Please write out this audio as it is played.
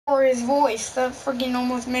Or his voice, that freaking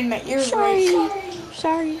almost made my ears Sorry. race.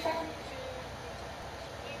 Sorry.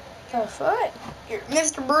 The fuck?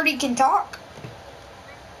 Mr. Birdie can talk.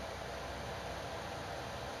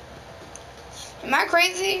 Am I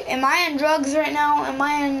crazy? Am I on drugs right now? Am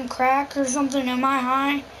I on crack or something? Am I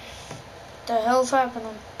high? What the hell's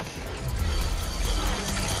happening?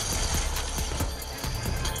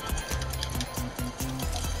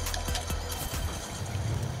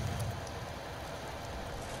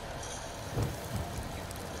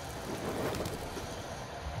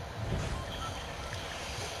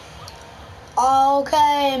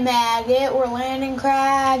 Okay, Maggot, we're landing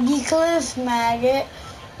Craggy Cliff, Maggot.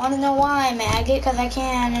 Wanna know why, Maggot? Because I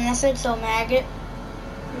can, and I said so, Maggot.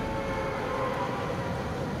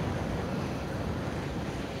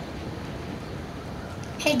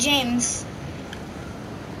 Hey, James.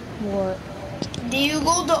 What? Do you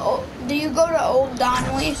go to Old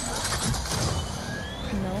Donnelly?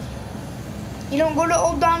 No. You don't go to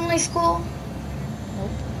Old Donnelly School?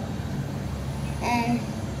 Nope.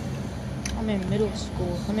 I'm in middle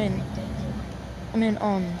school. I'm in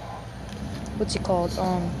what's it called?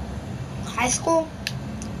 High school?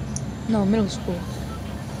 No, middle school.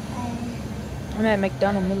 I'm at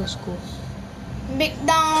McDonald Middle School.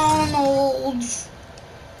 McDonald's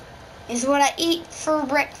is what I eat for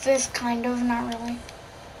breakfast, kind of, not really.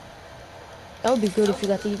 That would be good if you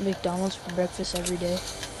got to eat McDonald's for breakfast every day.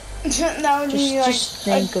 That would be like. Just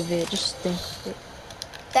think of it. Just think of it.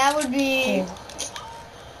 That would be. Oh.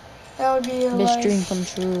 That would be Best like. dream come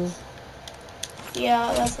true.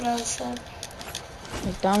 Yeah, that's what I said.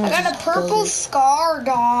 McDonald's. I got a purple scar,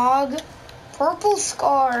 dog. Purple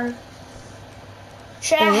scar.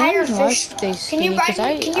 Should I hire fish? Can you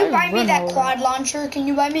buy me that quad launcher? Can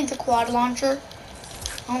you buy me the quad launcher?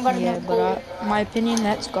 I don't got enough gold. In my opinion,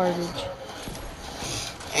 that's garbage.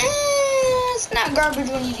 It's not garbage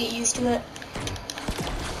when you get used to it.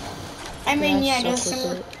 I mean, yeah, it does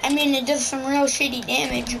some. I mean, it does some real shitty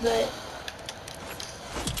damage, but.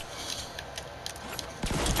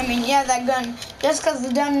 I mean, yeah, that gun. Just cause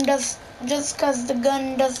the gun does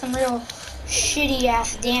some real shitty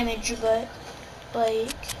ass damage, but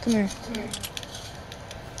like. Come here.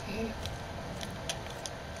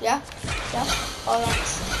 Yeah. Oh,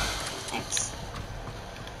 thanks.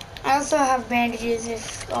 I also have bandages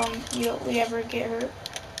if we ever get hurt.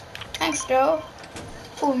 Thanks, Joe.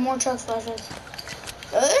 Oh, more chug splashes.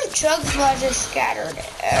 There's chug splashes scattered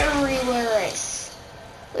everywhere.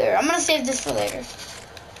 Later. I'm gonna save this for later.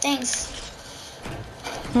 Thanks.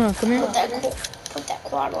 Come here. Put that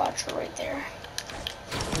quad launcher right there.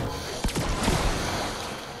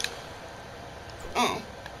 Oh.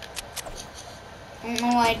 I don't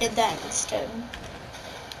know why I did that instead.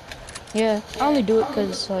 Yeah, I only do it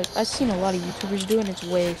because like I've seen a lot of YouTubers do it and it's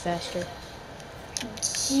way faster.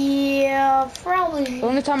 Yeah, probably. The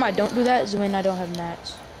only time I don't do that is when I don't have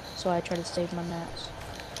mats. So I try to save my mats.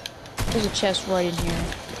 There's a chest right in here.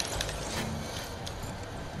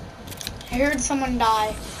 I heard someone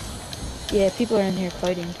die. Yeah, people are in here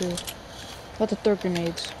fighting too. About to throw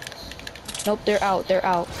grenades. Nope, they're out.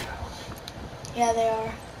 Yeah, they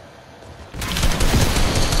are.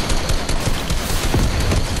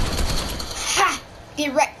 Ha!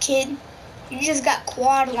 Get wrecked, kid. You just got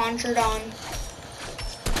quad launched on.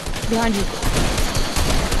 Behind you.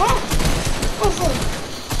 Huh? Oh,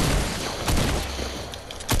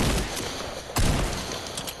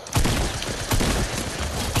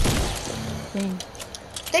 Dang.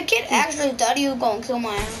 that kid actually thought he was gonna kill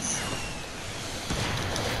my ass.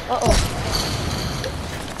 Uh-oh.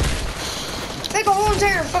 It's like a whole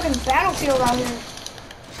entire fucking battlefield out here.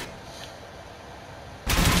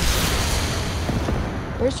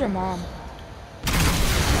 Where's your mom?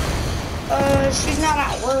 She's not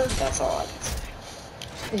at work, that's all I can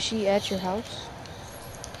say. Is she at your house?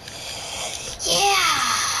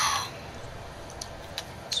 Yeah.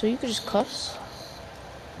 So you could just cuss?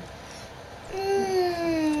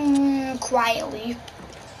 Quietly.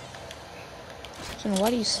 So why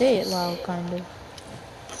do you say it loud, kind of?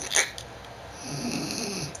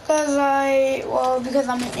 Because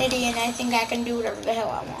I'm an idiot and I think I can do whatever the hell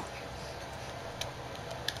I want.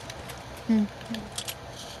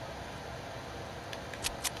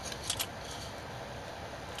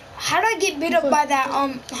 How'd I get beat up by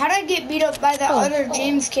that, other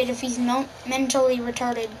James kid if he's mentally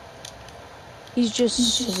retarded? He's just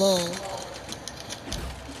slow.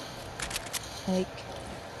 Like,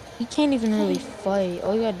 he can't even really fight.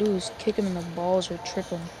 All you gotta do is kick him in the balls or trip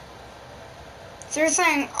him. So you're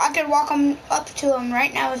saying I could walk up to him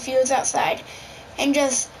right now if he was outside and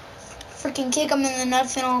just freaking kick him in the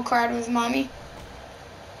nuts and he'll cry to his mommy?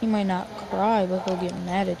 He might not cry, but he'll get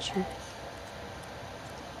mad at you.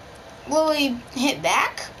 Will he hit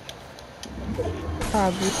back?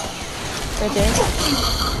 Probably. Right there.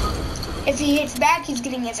 If he hits back, he's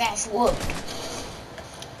getting his ass whooped.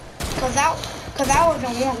 Cause I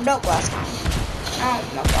wasn't warmed up last time. I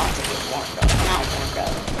don't know about to get warmed up. Not warmed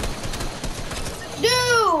up.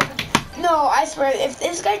 Dude! No, I swear, if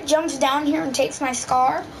this guy jumps down here and takes my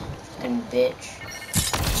scar, fucking bitch.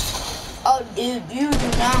 Oh, dude, you do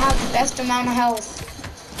not have the best amount of health.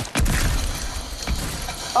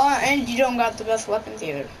 Oh, and you don't got the best weapons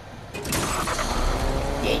either.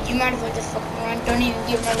 Yeah, you might as well just fucking run. Don't even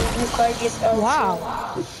give another blue card. Just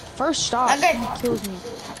wow. First shot, that guy he kills me.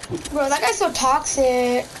 Bro, that guy's so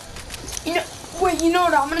toxic. You know, wait. You know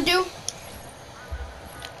what I'm gonna do?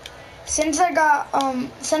 Since I got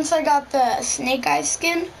the Snake Eyes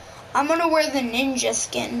skin, I'm gonna wear the ninja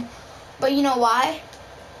skin. But you know why?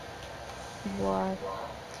 Why?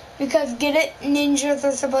 Because get it, ninjas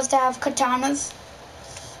are supposed to have katanas.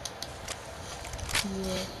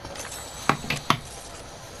 Yeah.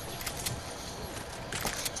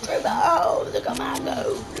 Oh, look at my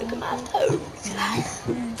toes. Look at my toes.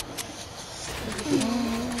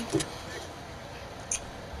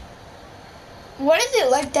 What is it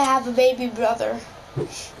like to have a baby brother?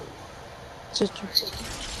 Sister.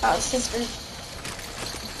 Oh, sister.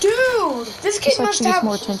 Dude, this kid It's like must she gets have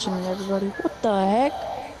more attention than everybody. What the heck?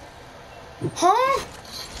 Huh?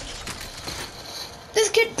 This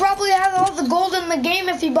kid probably has all the gold in the game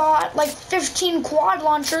if he bought like 15 quad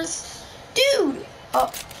launchers. Dude! Oh,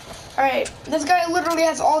 alright. This guy literally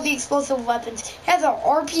has all the explosive weapons. He has an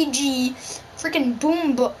RPG, freaking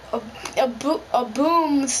a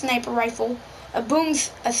boom sniper rifle, boom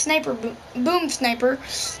sniper,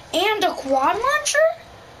 and a quad launcher?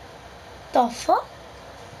 The fuck?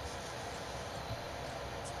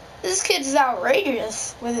 This kid's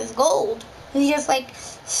outrageous with his gold. He just like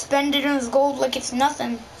spend it in his gold like it's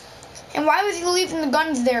nothing. And why was he leaving the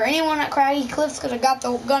guns there? Anyone at Craggy Cliffs could have got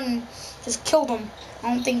the gun and just killed him.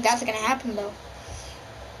 I don't think that's gonna happen though.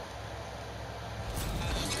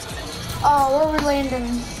 Oh, where are we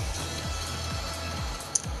landing?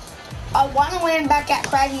 I want to land back at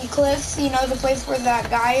Craggy Cliffs, you know, the place where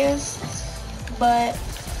that guy is. But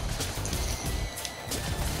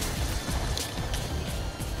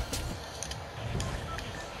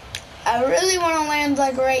I really want to land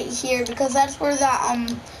like right here because that's where that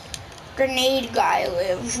grenade guy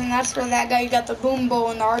lives, and that's where that guy got the boom bow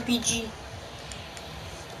and the RPG.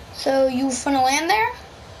 So you finna land there?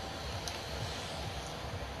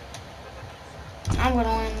 I'm gonna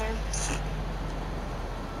land there.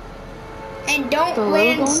 And don't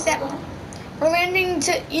land we're landing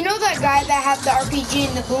to, you know that guy that had the RPG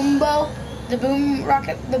and the boom bow? The boom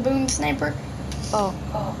rocket, the boom sniper? Oh.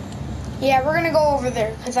 Yeah, we're gonna go over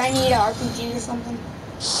there because I need an RPG or something.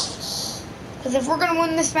 Because if we're gonna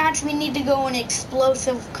win this match, we need to go in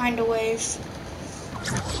explosive kind of ways.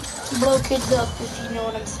 Blow kids up, if you know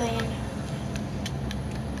what I'm saying.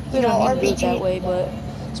 We don't need to do it that way, but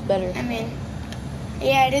it's better. I mean,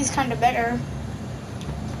 yeah, it is kind of better.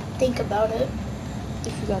 Think about it.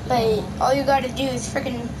 If you got but all you gotta do is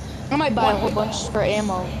freaking. I might buy a whole bunch for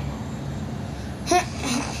ammo.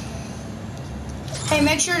 Hey,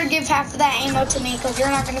 make sure to give half of that ammo to me, because you're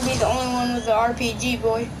not going to be the only one with the RPG,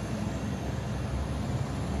 boy.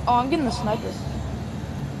 Oh, I'm getting the sniper.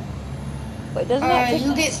 Wait, doesn't that take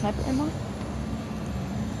the sniper ammo?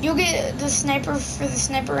 You'll get the sniper for the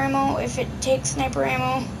sniper ammo if it takes sniper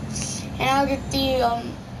ammo. And I'll get the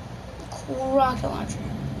rocket launcher.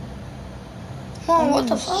 Oh, what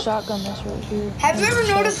the fuck? Shotgun that's right here. Have you ever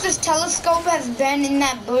noticed this telescope has been in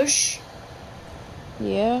that bush?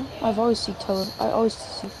 Yeah, I always see.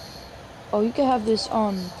 Oh, you can have this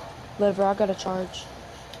lever. I got a charge.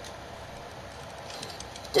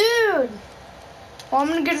 Dude. Well, I'm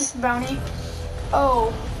gonna get us the bounty.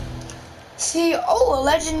 Oh. See, a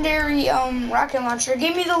legendary rocket launcher.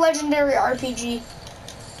 Give me the legendary RPG.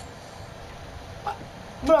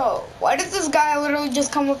 Bro, why does this guy literally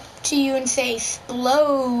just come up to you and say,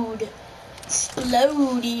 explode?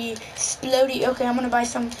 Explodey. Explodey. Okay, I'm gonna buy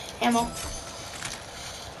some ammo.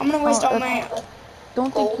 I'm gonna waste all my.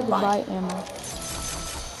 Don't think you can buy ammo.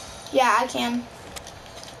 Yeah, I can.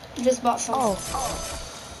 I just bought some. Oh.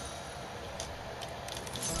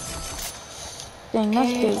 Dang,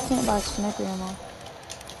 that's good. You can't buy sniper ammo.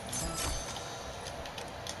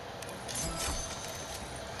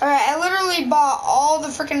 Alright, I literally bought all the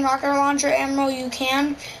freaking rocket launcher ammo you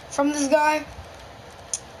can from this guy.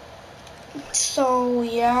 So,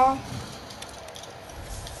 yeah.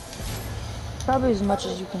 Probably as much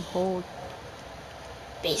as you can hold.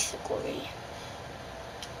 Basically.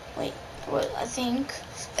 Wait, what? I think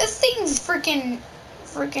this thing's freaking.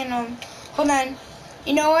 Hold on.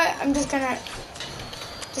 You know what? I'm just gonna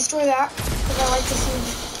destroy that because I like to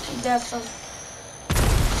see the death of.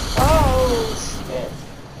 Oh shit!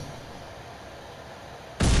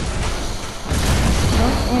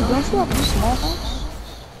 Don't you have a small house?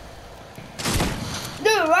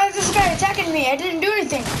 Dude, why is this guy attacking me? I didn't do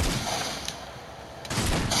anything.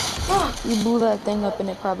 Fuck. You blew that thing up and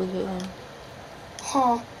it probably hit him.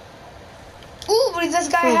 Huh. Ooh, but this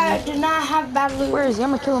guy did not have bad loot. Where is he?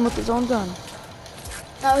 I'm gonna kill him with his own gun.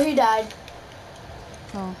 No, he died.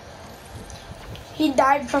 Oh. He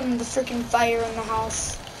died from the freaking fire in the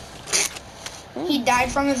house. He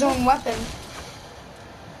died from his own weapon.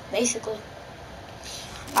 Basically.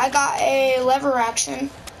 I got a lever action,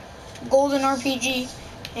 golden RPG,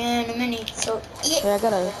 and a mini. So, Yeah, I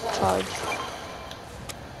got a charge.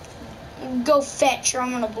 Go fetch or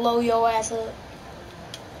I'm gonna blow your ass up.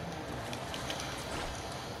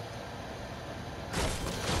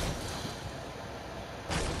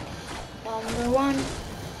 Number one.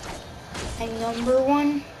 I'm number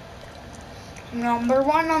one. I'm number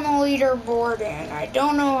one on the leaderboard and I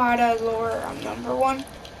don't know how to lower. I'm number one.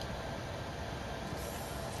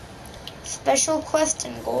 Special quest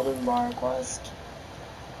and golden bar quest.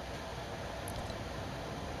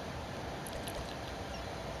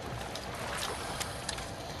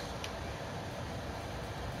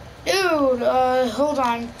 Dude, hold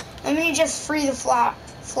on. Let me just free the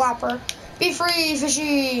flopper. Be free,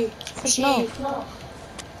 fishy. Fishy. No.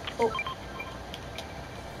 Oh.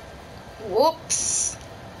 Whoops.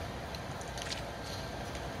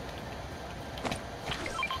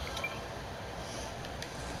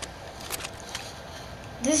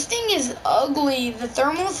 This thing is ugly. The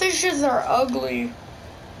thermal fishes are ugly.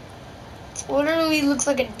 It literally looks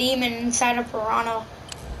like a demon inside a piranha.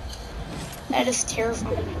 That is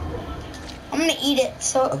terrifying. I'm gonna eat it.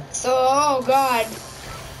 Oh god.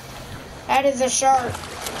 That is a shark.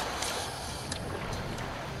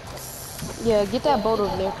 Yeah, get that boat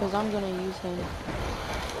over there because I'm gonna use him.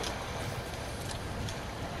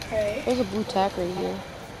 Okay. There's a blue tack right here.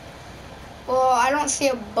 Well, I don't see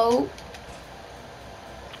a boat.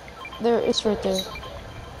 There, it's right there.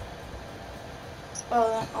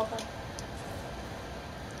 Oh, okay.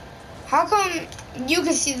 How come you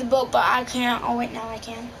can see the boat, but I can't? Oh, wait, now I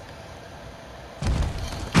can.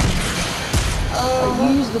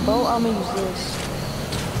 You use the boat, I'm gonna use this.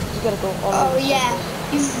 You gotta go all Oh, the way. yeah.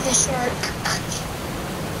 Use the shark.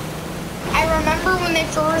 I remember when they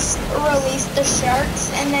first released the sharks,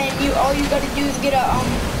 and then all you gotta do is get a,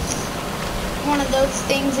 one of those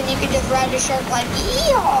things, and you can just ride a shark like,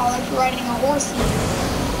 yeehaw, like you're riding a horsey.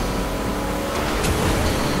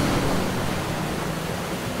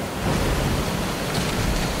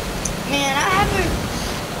 Man, I haven't,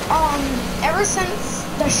 ever since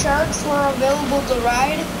the sharks were available to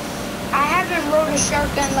ride, I haven't rode a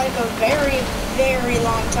shark in like a very, very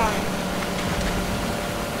long time.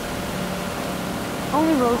 I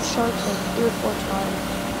only rode sharks like 3 or 4 times.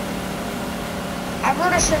 I've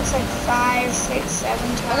rode a sharks like 5, 6, 7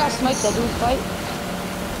 times. I got sniped that dude fight.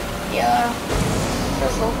 Yeah.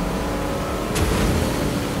 Careful.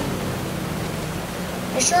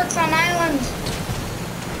 The shark's on island.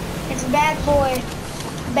 It's a bad boy.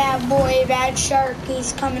 Bad boy, bad shark.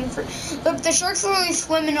 He's coming for. Look, the shark's literally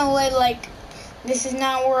swimming away like, this is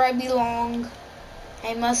not where I belong.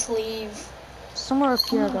 I must leave. Somewhere up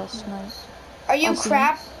here I got sniped. Are you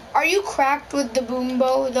cracked? Are you cracked with the boom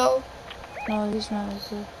bow though? No, he's not as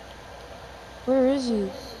good. Where is he?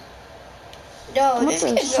 No, I'm this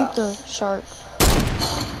gonna kid's shoot the shark.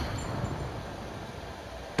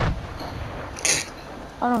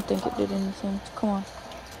 I don't think it did anything. Come on.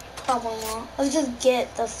 Probably not. Let's just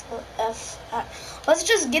get the F. Let's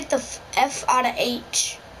just get the F out of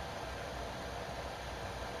H.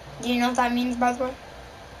 Do you know what that means, by the way?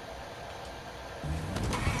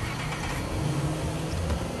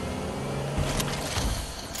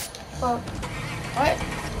 Well, what?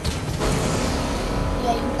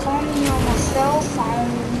 Yeah, you call me on my cell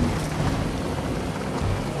phone.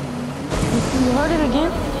 You heard it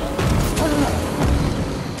again?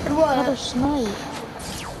 What? Another snipe.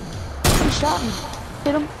 He shot me.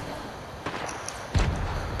 Hit him.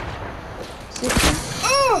 60.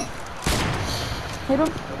 Hit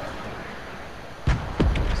him.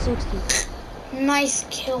 60. Nice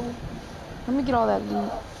kill. Let me get all that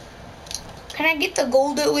loot. Can I get the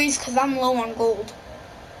gold at least? Because I'm low on gold.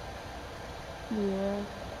 Yeah.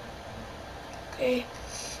 Okay.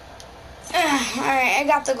 Alright, I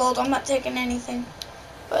got the gold. I'm not taking anything.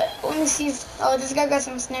 But let me see if... Oh, this guy got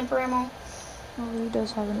some sniper ammo. Oh, he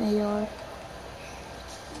does have an AR.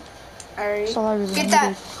 Alright. That's all I really Get needed.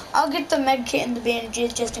 that. I'll get the med kit and the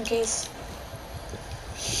bandages just in case.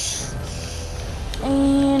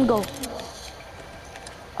 And go.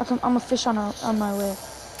 I'm a fish on my way.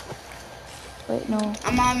 Wait, no.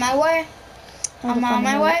 I'm on my way. I need to I'm find on a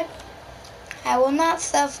my note. way. I will not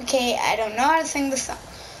suffocate. I don't know how to sing the song.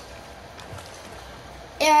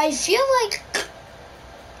 Yeah, I feel like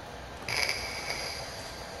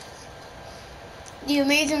The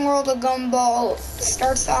Amazing World of Gumball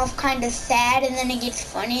starts off kind of sad, and then it gets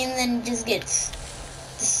funny, and then it just gets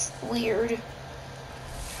just weird.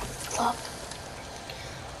 Fuck.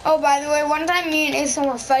 Oh, by the way, one time me and Asen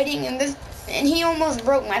were fighting, and he almost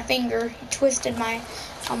broke my finger. He twisted my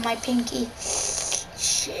pinky.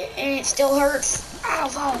 Shit, and it still hurts. Ow,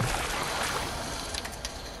 fuck.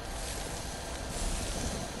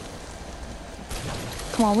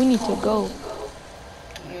 Come on, we need to go.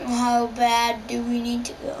 How bad do we need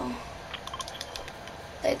to go?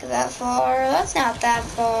 Like that far? That's not that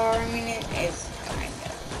far. I mean, it's kind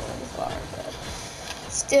of really far, but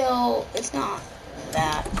still, it's not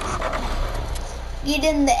that far. Get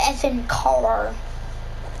in the effing car.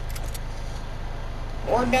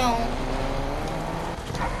 Or don't.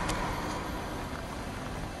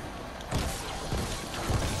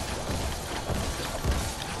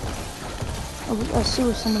 I see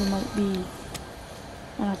where somebody might be.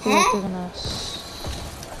 And I feel like they're gonna...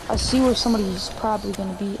 I see where somebody's probably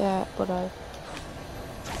gonna be at, but I...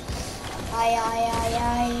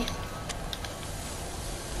 Aye.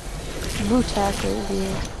 Blue tack right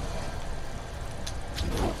here.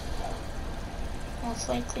 Most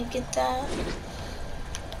likely get that.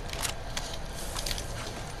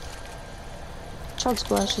 Chug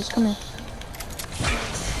splashes, come here.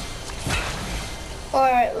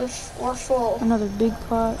 Alright, we're full. Another big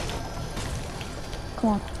pot. Come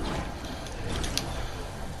on.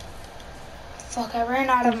 Fuck, I ran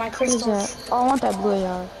out of my What is crystals. that? Oh, I want that blue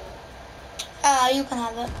AR. You can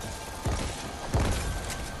have it.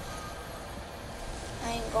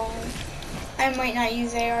 I ain't going. I might not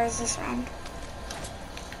use ARs this round.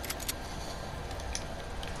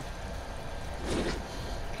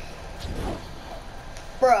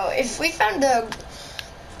 Bro, if we found a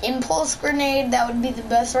impulse grenade, that would be the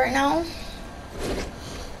best right now.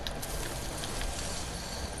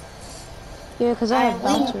 Yeah, because I have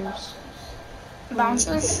I think- bouncers.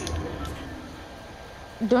 Bouncers?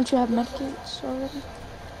 Don't you have medkits already?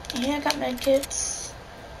 Yeah, I got medkits.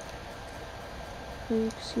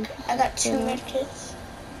 Wait, see. I got 2 medkits.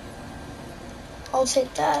 I'll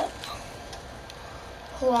take that.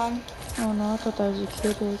 Hold on. Oh no, I thought that was a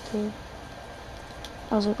kid right there.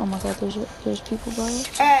 I was like, oh my god, there's people by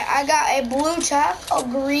us. Alright, I got a blue tack, a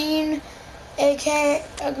green AK,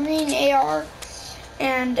 a green AR,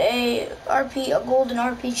 and a golden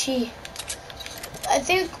RPG. I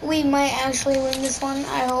think we might actually win this one,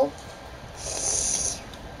 I hope.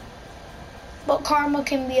 But karma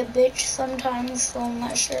can be a bitch sometimes, so I'm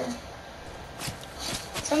not sure.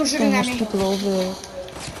 Someone's shooting at There's me. people over there.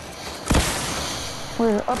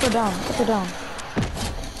 Where? Up or down? Up or down?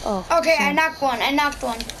 Oh. Okay, I same. knocked one.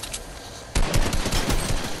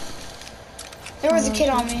 There was a kid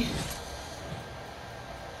on me.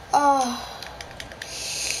 Oh.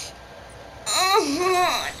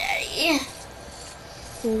 Daddy.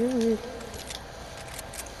 Yeah, you're weird.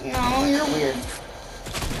 No, you're weird.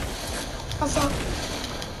 Oh, fuck.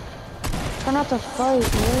 Try not to fight,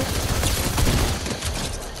 bro.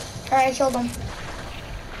 Alright, I killed him.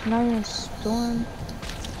 Now you're in storm.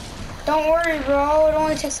 Don't worry, bro. It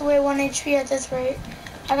only takes away 1 HP at this rate.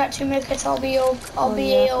 I got 2 medkits. I'll be I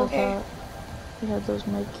okay. forgot. We had those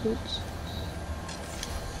medkits.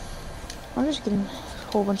 I'm just getting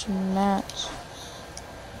a whole bunch of mats.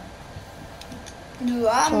 Dude,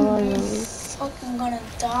 I'm fucking gonna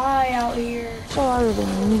die out here. That's all I really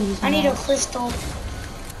need is I need a mats. crystal.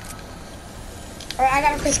 Alright, I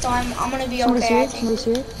got a crystal. I'm gonna be Somebody's okay, here? I think. Somebody's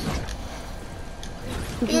here?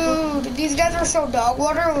 Two people? Dude, these guys are so dog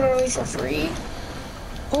water, literally for free.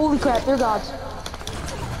 Holy crap, they're gods.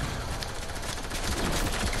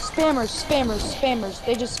 Spammers.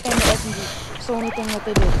 They just spam the SMG. It's the only thing that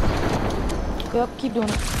they do. Yep, keep doing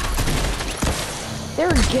it.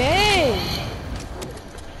 They're gay!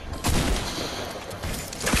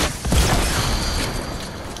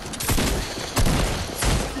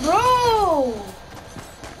 Bro!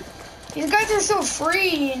 These guys are so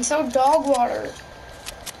free and so dog water.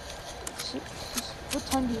 What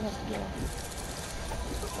time do you have to go?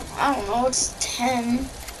 I don't know, it's 10.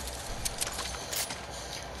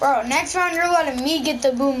 Bro, next round you're letting me get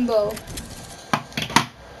the boom bow.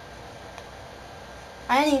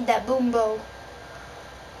 I need that boom bow.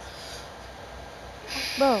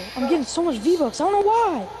 Bro, I'm getting so much V-Bucks. I don't know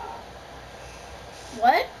why.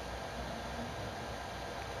 What?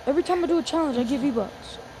 Every time I do a challenge, I get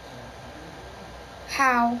V-Bucks.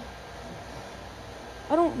 How?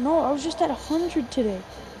 I don't know. I was just at 100 today.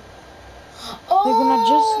 Like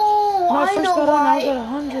Oh, when I I first know got on, I was at why.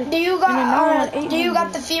 100. Do you And then now I'm at got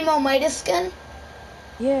 800. the female Midas skin?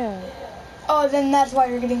 Yeah. Oh, then that's why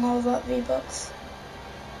you're getting all the V-Bucks.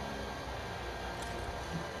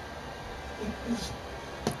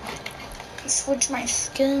 Switch my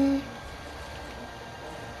skin.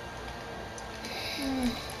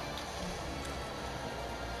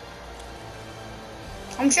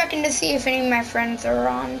 I'm checking to see if any of my friends are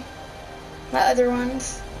on. My other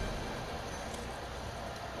ones.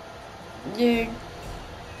 Dude.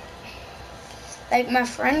 Like, my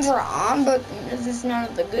friends are on, but this is none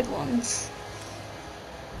of the good ones.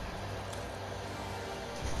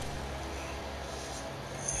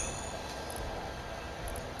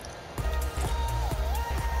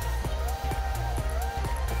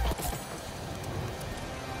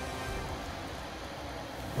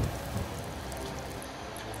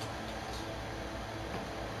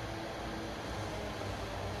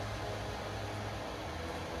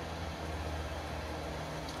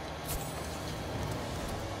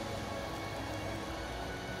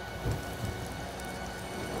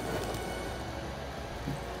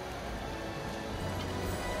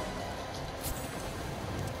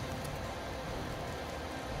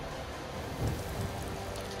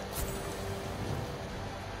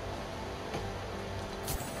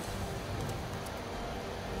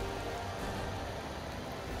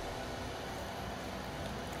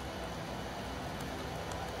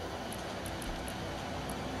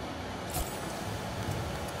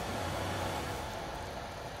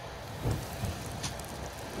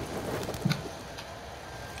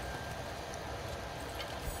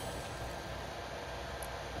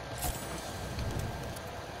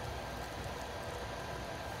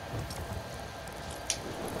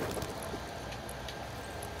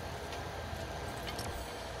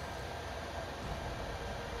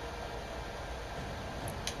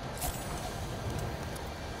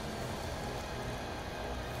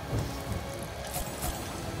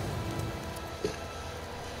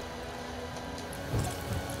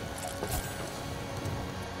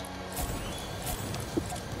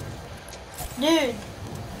 Dude,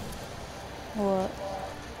 What?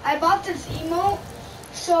 I bought this emote,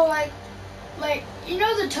 so like, you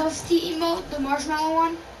know the Toasty emote, the marshmallow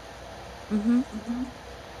one? Mm-hmm.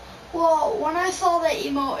 Well, when I saw that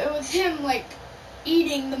emote, it was him, like,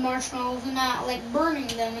 eating the marshmallows and not, like, burning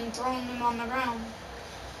them and throwing them on the ground.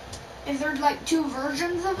 Is there, like, two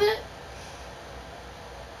versions of it?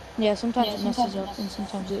 Yeah, sometimes it messes up and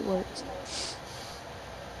sometimes it works.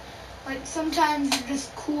 Like, sometimes you're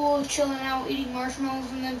just cool, chilling out, eating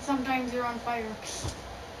marshmallows, and then sometimes you're on fire.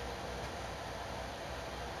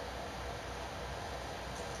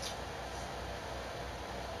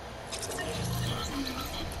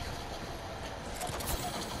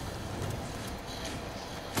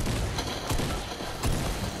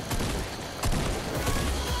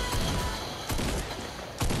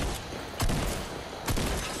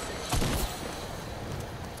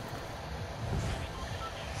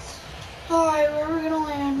 Alright, where are we gonna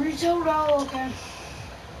land? Risotto, okay.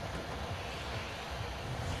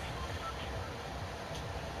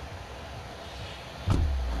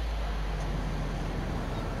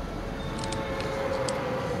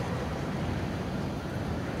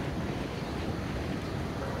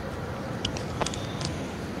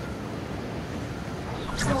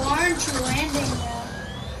 So why aren't you landing yet?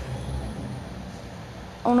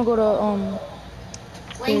 I want to go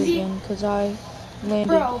to, here Lazy? again, because I landed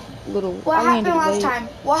Bro, what I happened landed last late. time?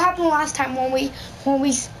 What happened last time when we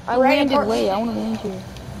I right landed apart? late. I want to land here.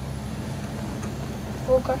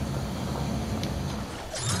 Okay.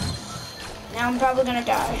 Now I'm probably gonna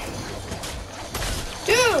die.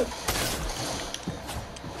 Dude!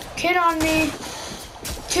 Kid on me.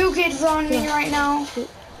 Two kids on me right now.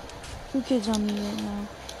 Two kids on me right now.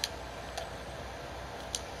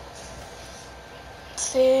 Let's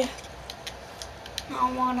see. I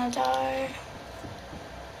don't wanna die.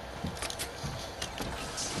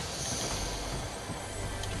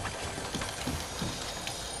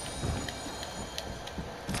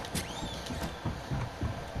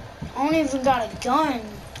 I don't even got a gun.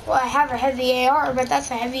 Well, I have a heavy AR, but that's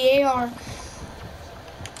a heavy AR.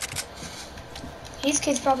 These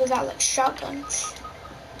kids probably got like shotguns.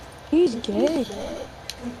 He's gay.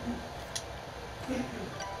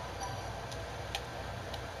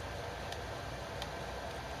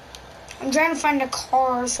 I'm trying to find a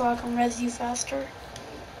car so I can res you faster.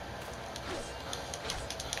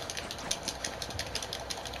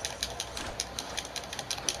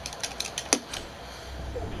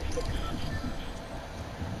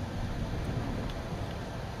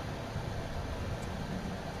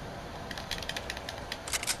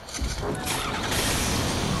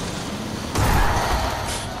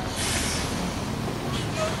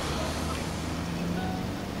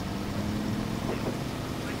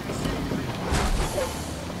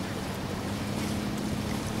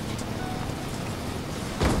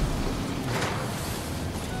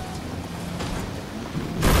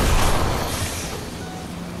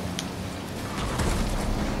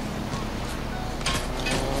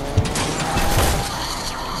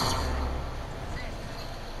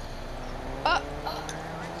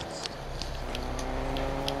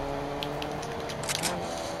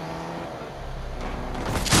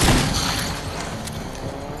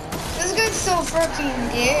 so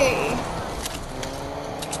freaking gay.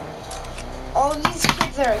 All these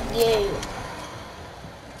kids are gay.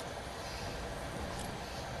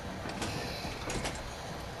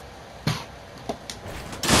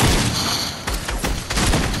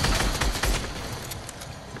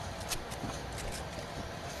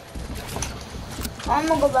 I'm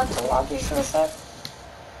gonna go back to the lobby for a sec.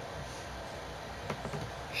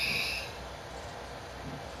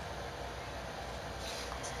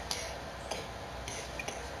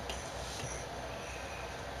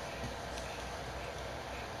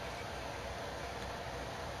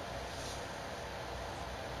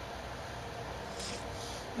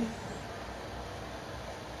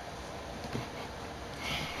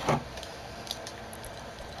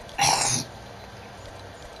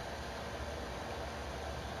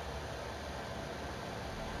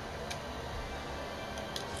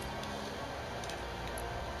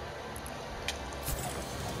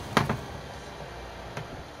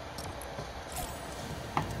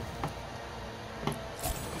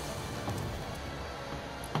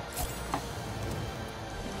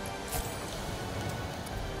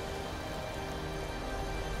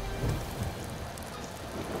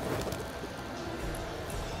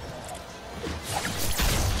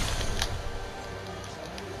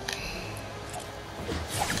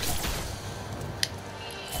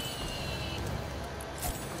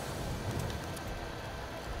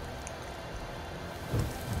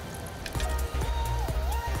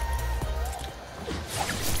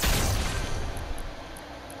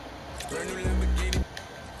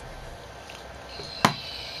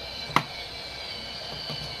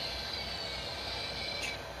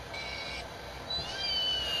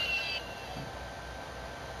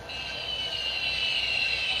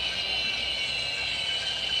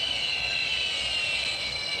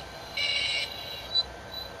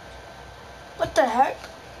 What the heck?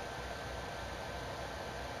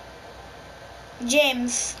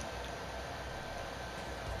 James.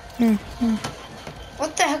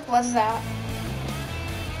 What the heck was that?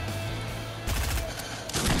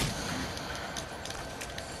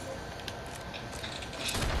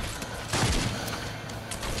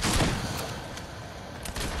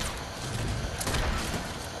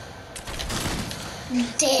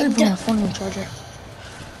 I put my phone on the charger.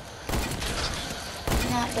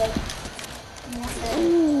 Not dead. Not dead.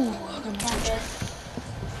 Ooh, I got my Not charger.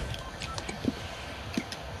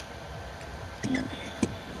 dead.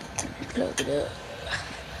 Plug it up.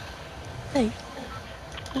 Hey.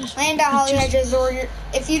 Land at Holly Hedges, or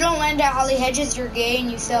if you don't land at Holly Hedges, you're gay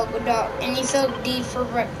and you sell D for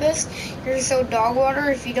breakfast. You're so dog water.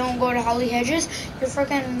 If you don't go to Holly Hedges, you're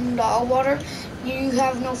freaking dog water. You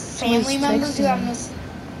have no family members. You have no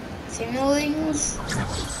siblings.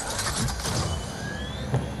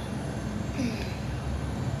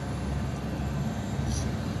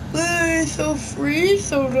 So free,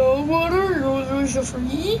 so dog water. You're so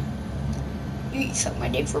free. You eat suck my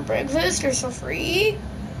dick for breakfast. You're so free.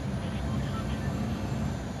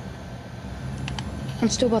 I'm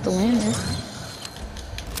still about to land there.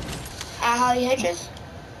 At Holly Hedges.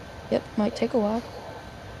 Yep, might take a while.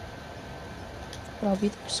 But I'll be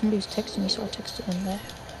there. Somebody's texting me, so I texted them back.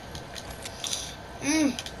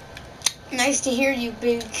 Nice to hear you,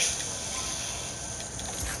 big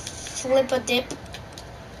flip a dip.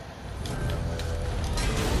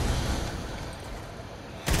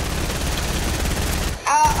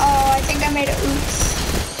 Uh-oh, I think I made a oops.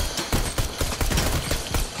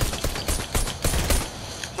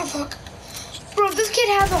 Oh, fuck. Bro, this kid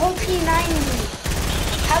has a whole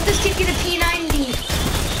P90. How'd this kid get a P90?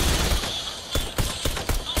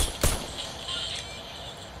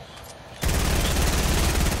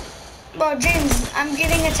 Bro, James, I'm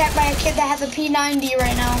getting attacked by a kid that has a P90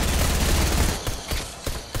 right now.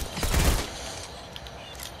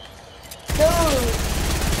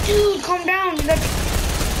 Dude, calm down. You got...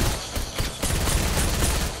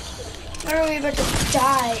 Literally about to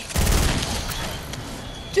die.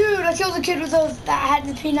 Dude, I killed the kid with that had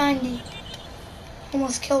the P90.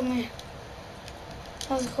 Almost killed me.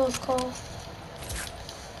 That was a close call.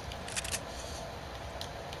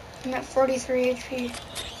 I'm at 43 HP.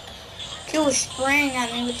 Kid was spraying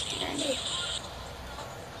at me with the P90.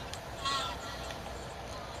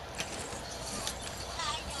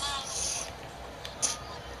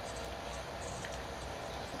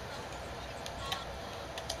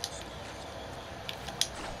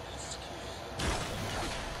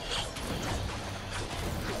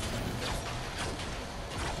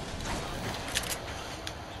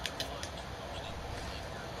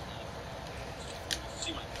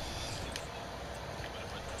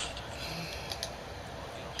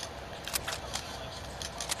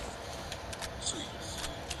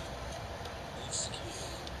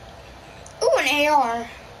 AR.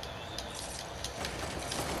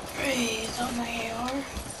 Raise on my AR.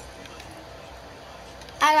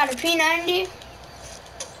 I got a P90.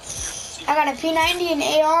 I got a P90 and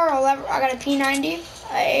AR, a lever. I got a P90,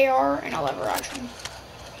 a AR, and a lever action.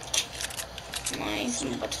 Nice.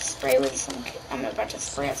 I'm about to spray with some. I'm about to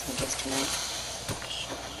spray at some kids tonight.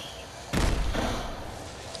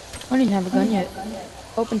 I don't even have a gun yet.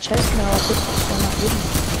 Open chest now. I'll put this one out with me.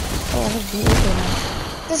 Oh, I have the open now.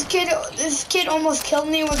 This kid almost killed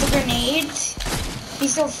me with a grenade.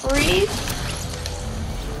 He's so free.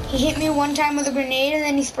 He hit me one time with a grenade and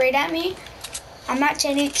then he sprayed at me. I'm at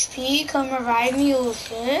 10 HP. Come revive me, you little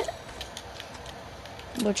shit.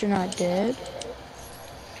 But you're not dead.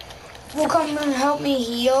 Well, come and help me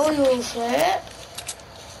heal, you little shit.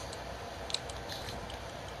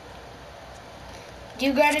 Do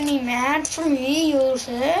you got any mats for me, you little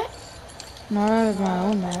shit? No, I have my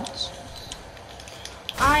own mats.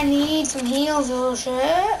 I need some heals, you little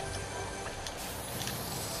shit.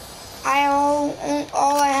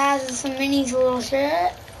 All I have is some minis, you little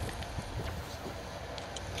shit.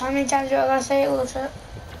 How many times do I gotta say it, little shit?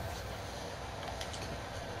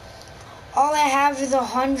 All I have is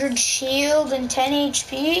 100 shield and 10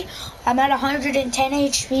 HP. I'm at 110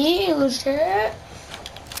 HP, you little shit.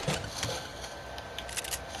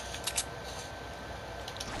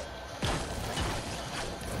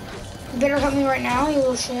 You better help me right now, you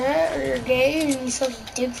little shit, or you're gay and you suck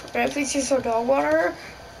dick for breakfast, you're so dog water.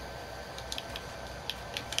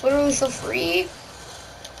 Literally so free.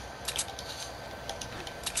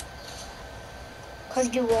 Cause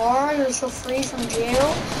you're so free from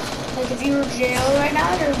jail. Like if you were in jail right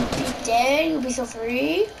now, you'd be dead, you'd be so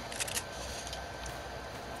free.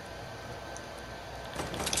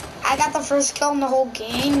 I got the first kill in the whole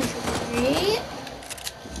game, you're so free.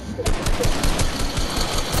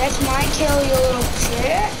 That's my kill, you little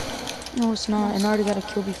shit. No, it's not. And I already got a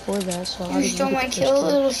kill before that, so I You stole my kill,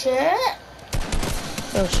 little shit.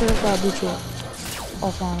 Yo, shut up, I'll boot you up.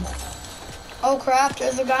 Offline. Oh crap,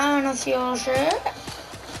 there's a guy on us, you little shit.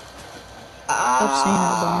 Stop saying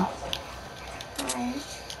that, Alright.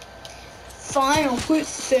 Fine, I'll quit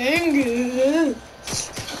saying it.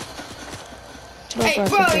 Hey,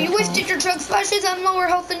 bro, you wasted your chug splashes. I'm lower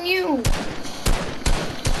health than you.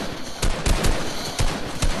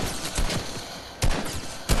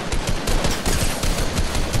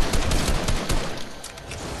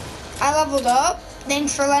 I leveled up.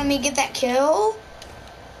 Thanks for letting me get that kill.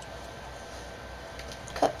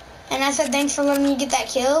 And I said thanks for letting me get that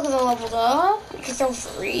kill because I leveled up. You're so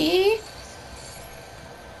free.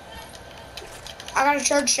 I got a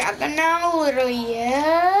charged shotgun now. Literally,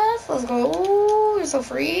 yes. Let's go. You're so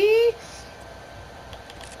free.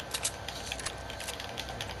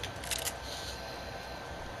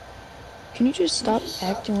 Can you just stop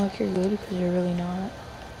acting like you're good because you're really not?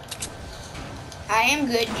 I am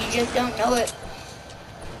good. You just don't know it.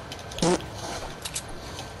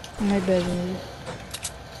 I bet you.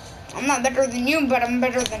 I'm not better than you, but I'm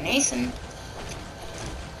better than Nathan.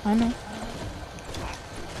 I know.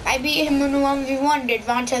 I beat him in a 1v1. Did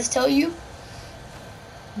Vontez tell you?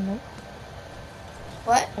 Nope.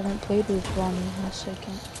 What? I haven't played with Ronnie in a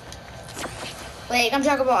second. Like, I'm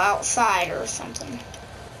talking about outside or something.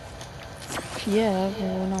 Yeah, we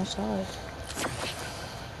went outside.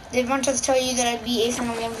 Did Vontez tell you that I beat Ace in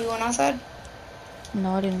a 1v1 outside?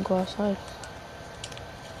 No, I didn't go outside.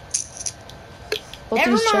 Both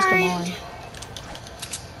Never these chests are mind. mine.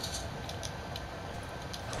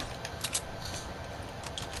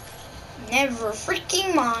 Never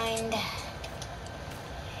freaking mind.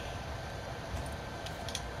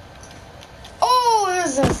 Oh,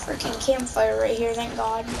 there's a freaking campfire right here, thank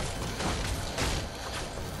God.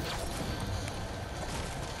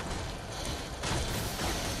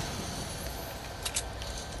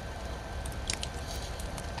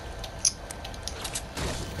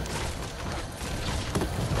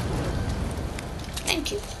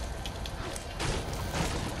 Thank you.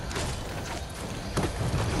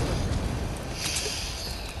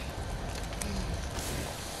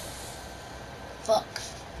 Fuck.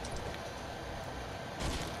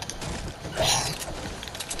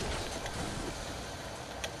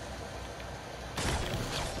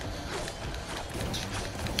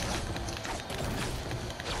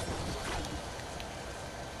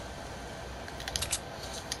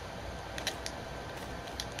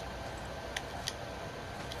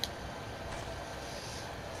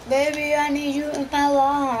 Baby, I need you in my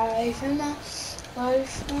life, in my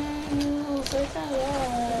life, and you fit my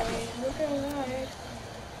life, look at life.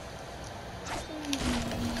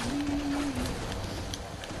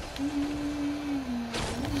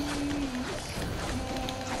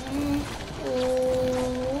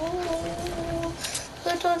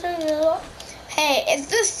 Hey, is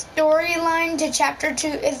the storyline to chapter 2?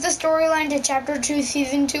 Is the storyline to chapter 2,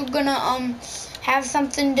 season 2 gonna have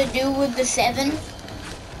something to do with the 7?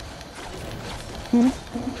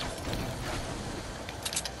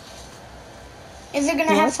 Is it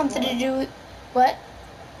gonna have something to do with what?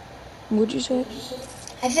 What'd you say?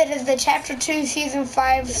 I said, is the chapter 2, season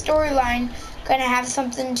 5 storyline gonna have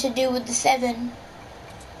something to do with the 7?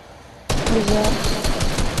 What is that?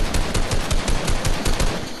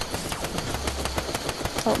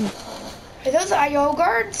 Help me. Are those IO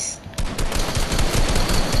guards?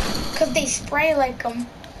 Because they spray like them.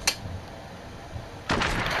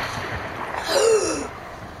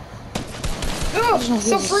 Oh,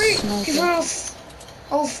 so free! Yes.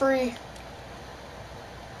 Oh, free.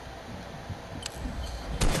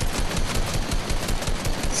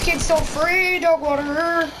 This kid's so free, dog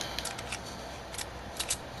water.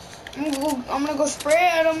 I'm gonna go spray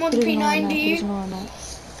at him with P90.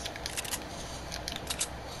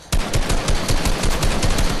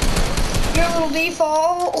 Your little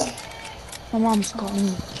default. My mom's calling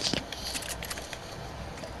me.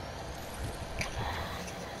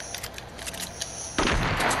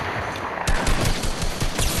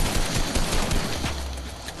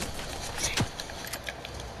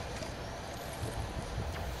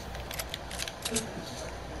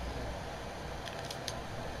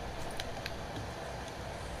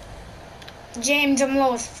 James, I'm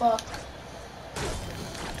low as fuck.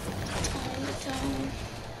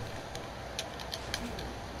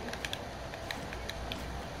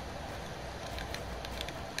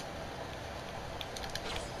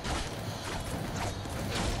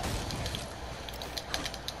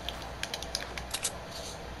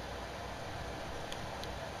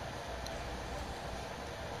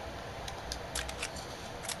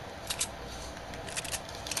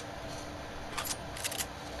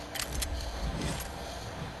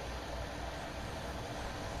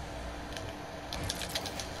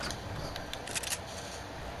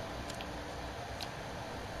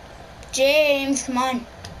 James, come on.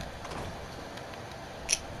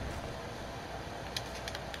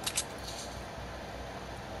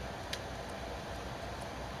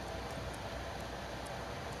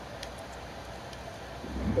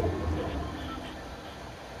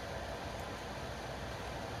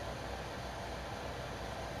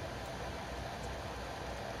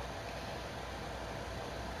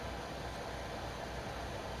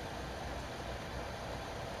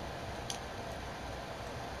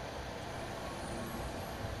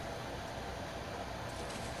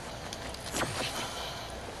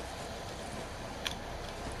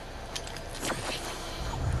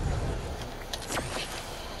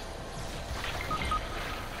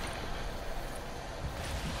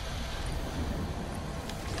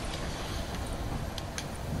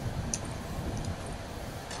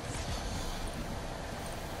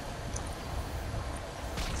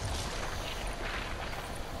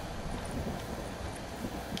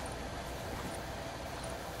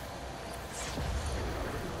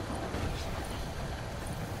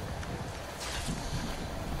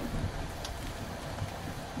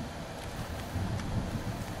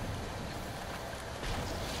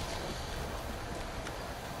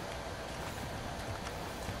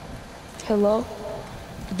 Hello?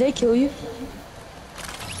 Did they kill you?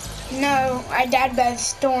 No, I died by the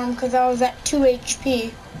storm because I was at 2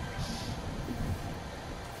 HP.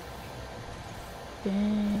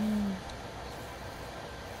 Dang.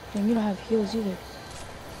 Dang, you don't have heals either.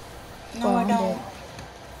 No, I don't.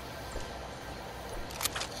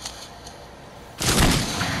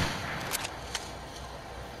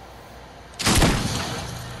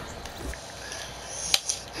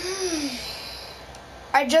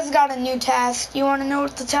 I just got a new task. You want to know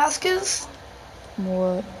what the task is?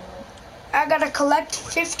 What? I gotta collect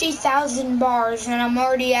 50,000 bars, and I'm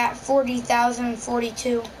already at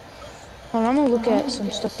 40,042. Well, I'm gonna look at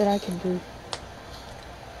some stuff that I can do.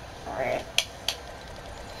 Alright.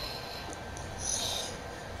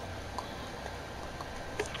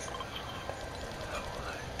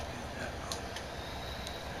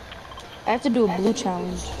 I have to do a blue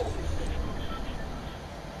challenge.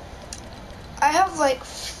 I have like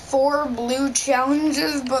 4 blue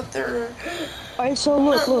challenges, but they're... Alright, so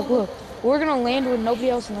look. We're gonna land where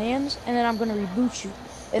nobody else lands, and then I'm gonna reboot you.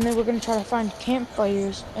 And then we're gonna try to find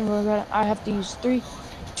campfires, and I have to use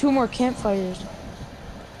 2 more campfires.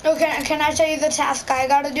 Okay, can I tell you the task I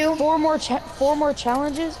gotta do? 4 more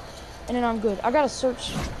challenges, and then I'm good. I gotta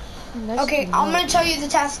search. Okay, I'm gonna tell you the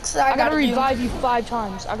tasks I gotta do. revive you 5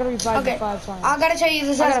 times. I gotta revive you 5 times. I gotta tell you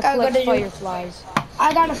the task I gotta do. Fireflies.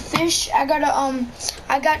 I got a fish. I got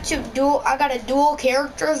a dual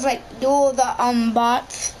characters, like dual the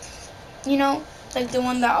bots, you know, like the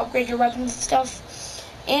one that upgrade your weapons and stuff.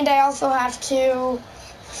 And I also have to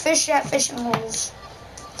fish at fishing holes.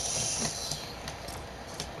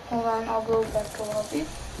 Hold on, I'll go back to lobby.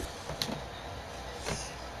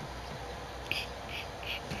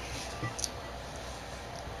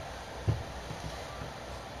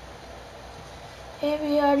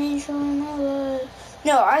 Baby, I need some love.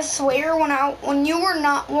 No, I swear when you were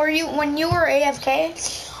AFK,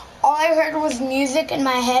 all I heard was music in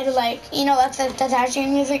my head, like, you know, that's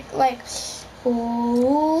attaching music, like,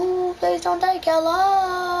 ooh, please don't take your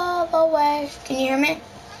love away. Can you hear me?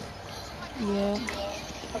 Yeah.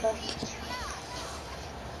 Okay.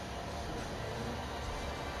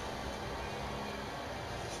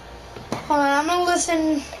 Hold on, I'm gonna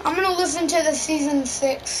listen to the season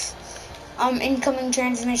 6 incoming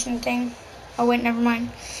transmission thing. Oh wait, never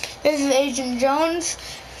mind. This is Agent Jones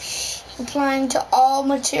applying to all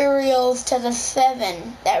materials to the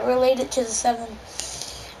 7 that related to the 7.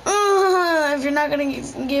 If you're not gonna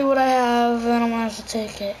get what I have, then I'm gonna have to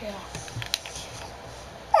take it. Yeah.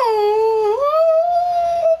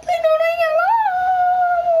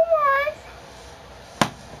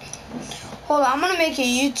 Hold on, I'm gonna make a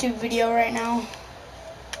YouTube video right now.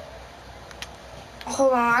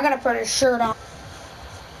 Hold on, I gotta put a shirt on.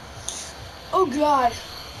 Oh God.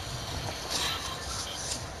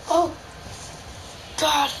 Oh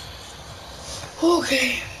God.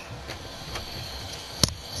 Okay.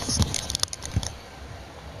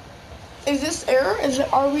 Is this error? Is it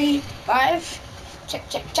RB 5?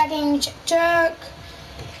 Checking, check.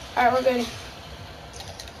 Alright, we're good.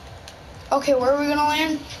 Okay, where are we gonna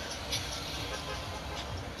land?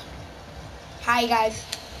 Hi guys.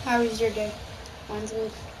 How was your day? Mine's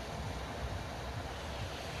good.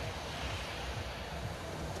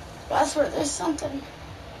 I swear there's something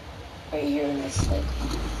right here in this lake.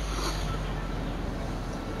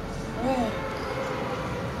 Right.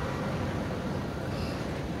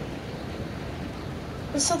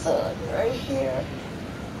 There's something like right here.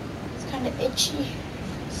 It's kind of itchy.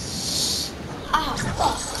 Ah,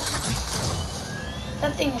 fuck.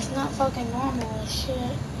 That thing is not fucking normal as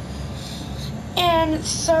shit. And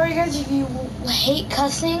sorry guys, if you hate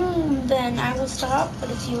cussing, then I will stop. But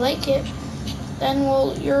if you like it, then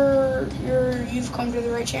well, you've come to the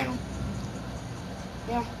right channel.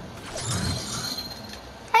 Yeah.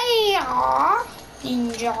 Hey,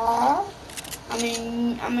 ninja. I'm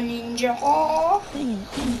a ninja.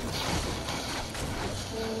 Ninja.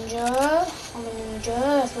 I'm a ninja.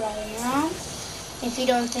 That's what I am. If you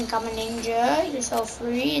don't think I'm a ninja, you're so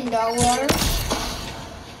free in dog water.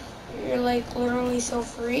 You're like literally so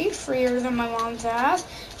free, freer than my mom's ass.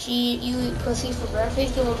 You eat pussy for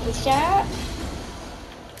breakfast, you little bitch cat.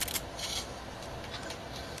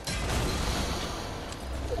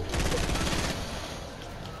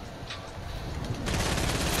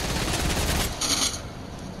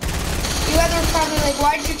 You guys are probably like,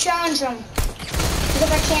 why did you challenge them?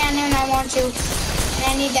 Because I can and I want to. And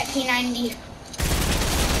I need that P90.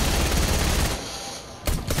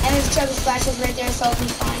 And there's chubby splashes right there, so I'll be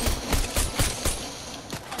fine.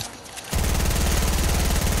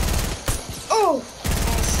 Oh!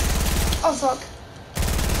 Nice. Oh, fuck.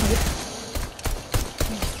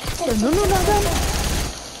 No.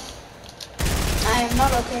 I am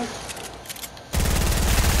not okay.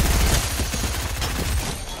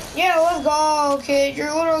 Yeah, let's go, kid.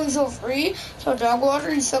 You're literally so free. So dog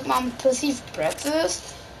water, you suck my pussy for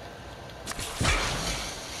breakfast.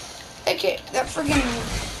 Okay, that freaking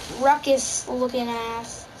ruckus looking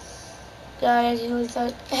ass. Guys, who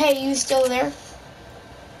thought, hey, you still there?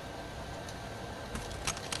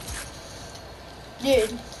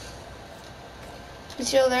 Dude. You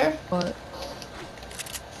still there? What?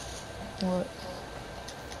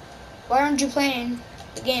 Why aren't you playing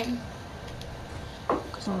the game?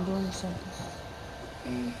 Because I'm doing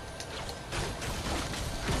something.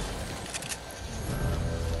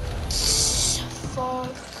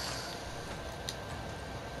 Fuck.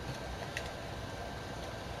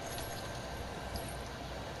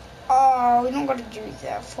 Oh, we don't gotta do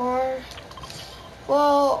that far.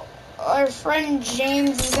 Well, our friend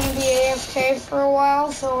James is gonna be AFK for a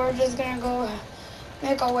while, so we're just gonna go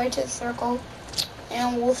make our way to the circle,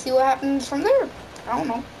 and we'll see what happens from there. I don't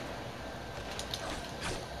know.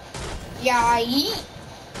 Yeah, eat.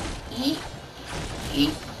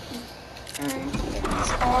 Alright, get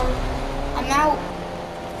this car. I'm out.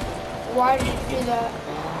 Why did you do that?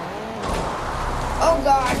 Oh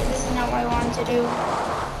God, this is not what I wanted to do.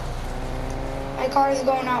 My car is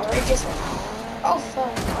going outrageous right now. Oh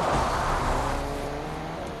fuck.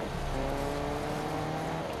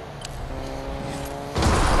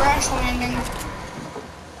 crash landing.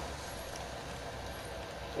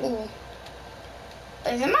 Ooh.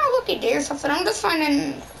 Is it my lucky day or something? I'm just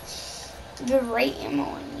finding the right ammo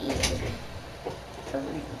I need.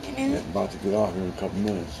 Yeah, about to get off here in a couple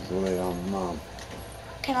minutes. Go lay down with Mom.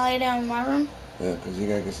 Can I lay down in my room? Yeah, because you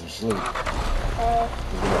gotta get some sleep. You Uh,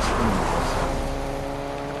 gotta scream.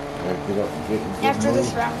 You gotta get up and get after this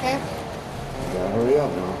moving. round, okay? You gotta hurry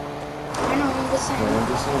up now. I know, I'm just Okay, saying. I'm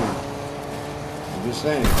just saying. I'm just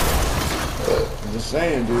saying. I'm just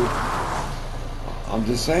saying, dude. I'm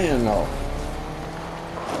just saying, though.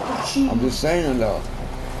 I'm just saying, though.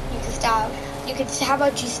 You can stop. You could. How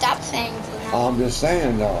about you stop saying for now? I'm just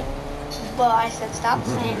saying, though. But I said stop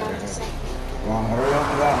saying. I'm just saying. Well, hurry up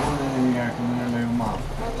with that one, and then you gotta come in there and lay with Mom.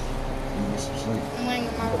 Okay. And get some sleep. I'm laying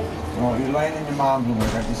in my room. No, you're laying in your mom's room,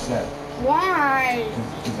 like I just said. Why?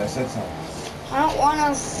 Because I said something. I don't want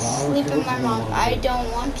to sleep in my room. I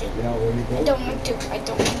don't want to. Yeah, where you go? I don't want to. I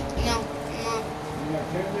don't want to. No. No.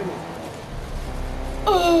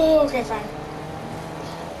 Oh, okay, fine.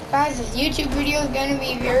 Guys, this YouTube video is going to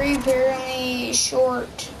be very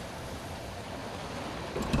short.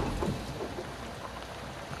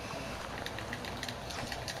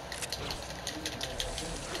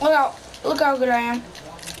 Look how good I am.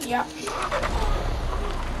 Yeah.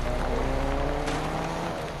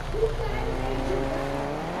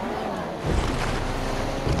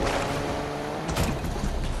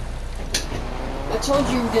 I told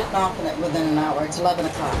you you're getting off in it within an hour. It's 11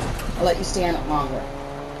 o'clock. I'll let you stay on it longer.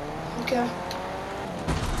 Okay.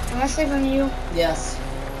 Am I sleeping with you? Yes.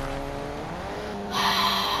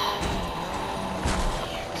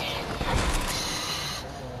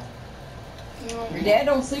 Your dad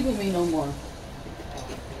don't sleep with me no more.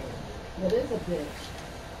 That is a bitch.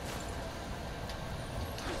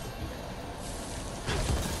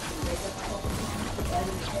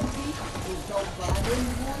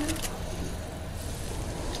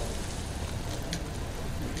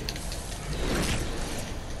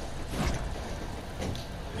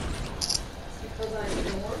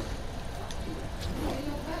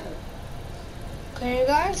 Okay,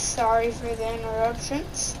 guys, sorry for the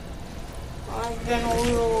interruptions. I've been a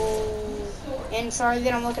little, and sorry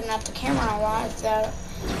that I'm looking at the camera a lot, if that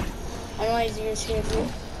annoys you too.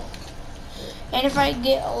 And if I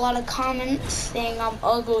get a lot of comments saying I'm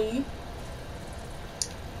ugly,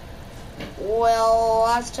 well,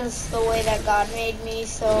 that's just the way that God made me,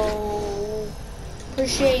 so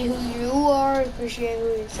appreciate who you are, appreciate who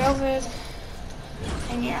yourself is,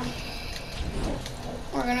 and yeah.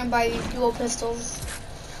 We're gonna buy these dual pistols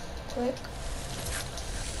quick.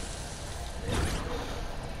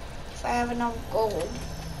 If I have enough gold.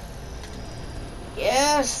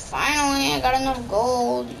 Yes, finally I got enough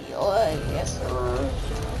gold. Yes, sir.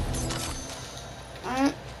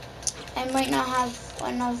 I might not have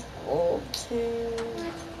enough gold to...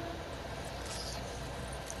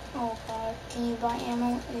 Oh god, can you buy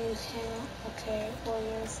ammo? You can't. Okay, well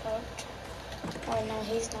you're fucked. Oh no,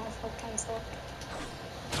 he's not fucked, I'm fucked.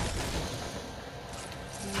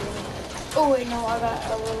 Oh wait, no, I got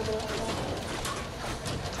a little bit of ammo.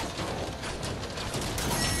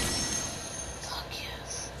 Fuck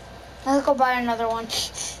yes. Now let's go buy another one.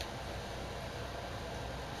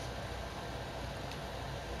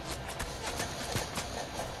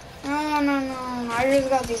 No. I just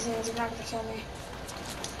got these things. They're not gonna kill me.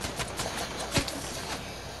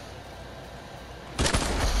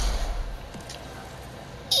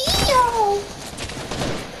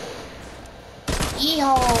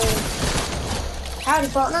 Yeehaw! Howdy,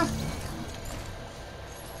 partner.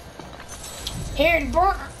 Howdy,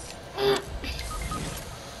 partner.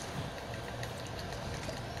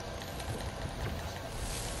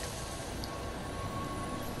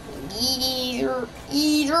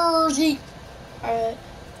 Easy. Alright.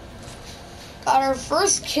 Got our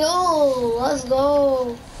first kill. Let's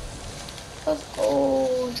go. Let's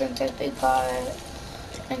go. Drink that big pie.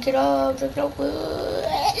 Drink it up. Drink it up.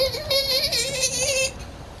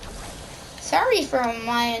 Sorry for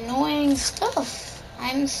my annoying stuff.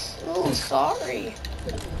 I'm so sorry.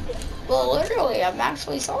 Well, literally, I'm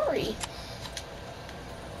actually sorry.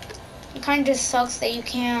 It kind of just sucks that you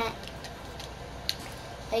can't,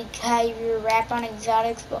 like, have your rap on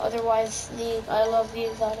exotics, but otherwise, I love the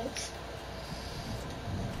exotics.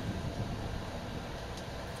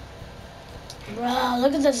 Bruh,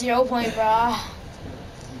 look at the 0 point, bruh.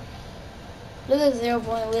 Look at the 0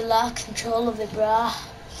 point. We lost control of it, bruh.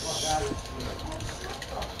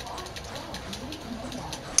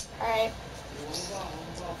 Alright.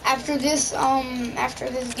 After this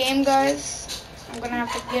game, guys, I'm gonna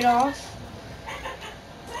have to get off.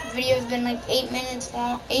 The video's been like 8 minutes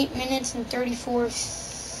long, 8 minutes and 34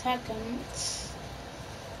 seconds.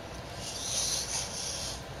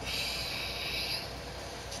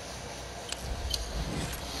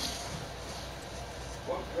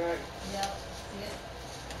 What crack? Yep.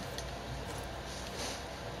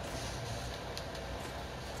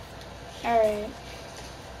 Alright.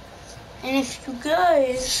 And if you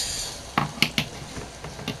guys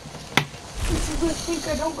think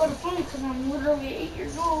I don't got a phone because I'm literally 8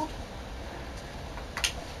 years old.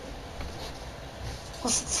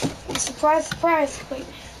 Well, surprise, surprise. Wait,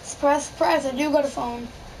 surprise, surprise, I do got a phone.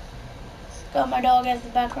 Got my dog as the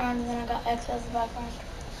background, and then I got X as the background.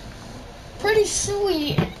 Pretty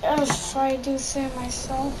sweet, if I do say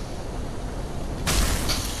myself.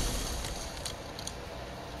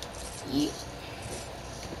 Yeet.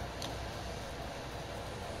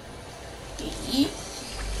 Yeet.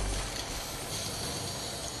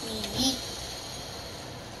 Yeet.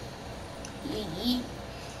 Yeet.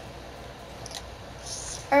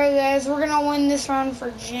 Alright guys, we're gonna win this round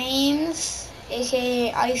for James,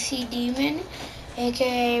 aka Icy Demon,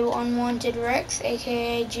 aka Unwanted Rex,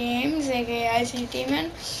 aka James, aka Icy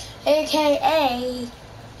Demon, aka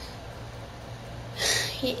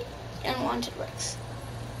Unwanted Rex.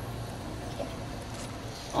 Yeah.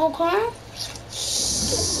 Okay?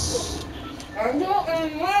 I'm not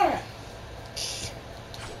in there.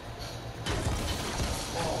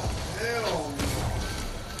 Hell no.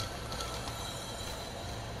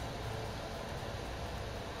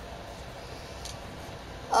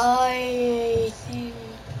 I think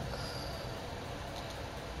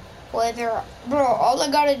whether, bro, all I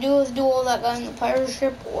gotta do is do all that guy in the pirate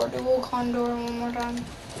ship or do a condor one more time.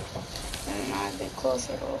 And I'd be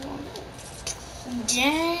closer to a one.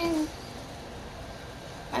 Dang.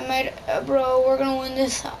 I might, bro, we're gonna win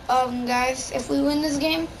this, guys. If we win this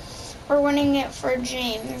game, we're winning it for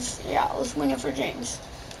James. Yeah, let's win it for James.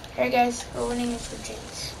 Alright guys, we're winning it for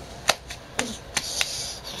James.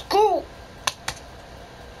 Let's go!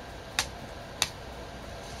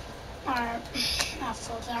 Alright, I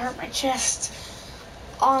felt that hurt my chest.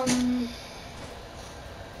 Oh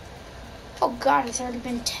god, it's already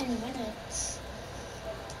been 10 minutes.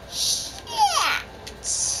 Shit!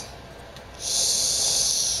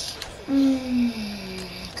 Okay.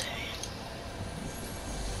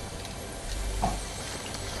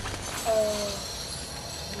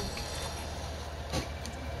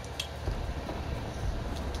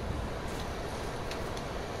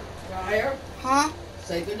 Fire. Huh?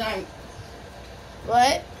 Say good night.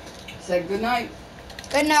 What? Say good night.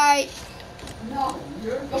 Good night. No,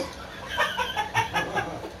 you're good.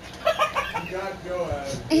 You gotta go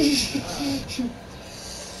at it.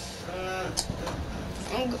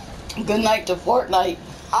 Good night to Fortnite.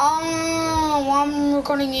 I'm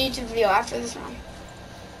recording a YouTube video after this round.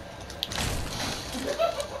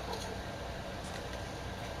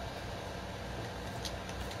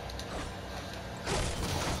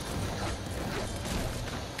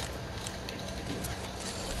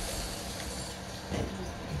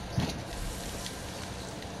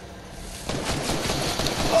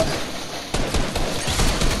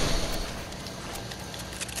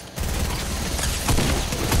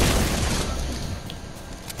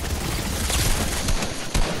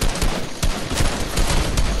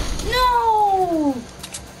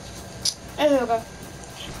 Okay.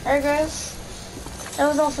 Alright guys, that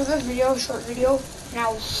was all for this video, short video, and I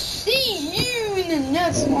will see you in the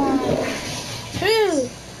next one.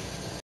 Peace.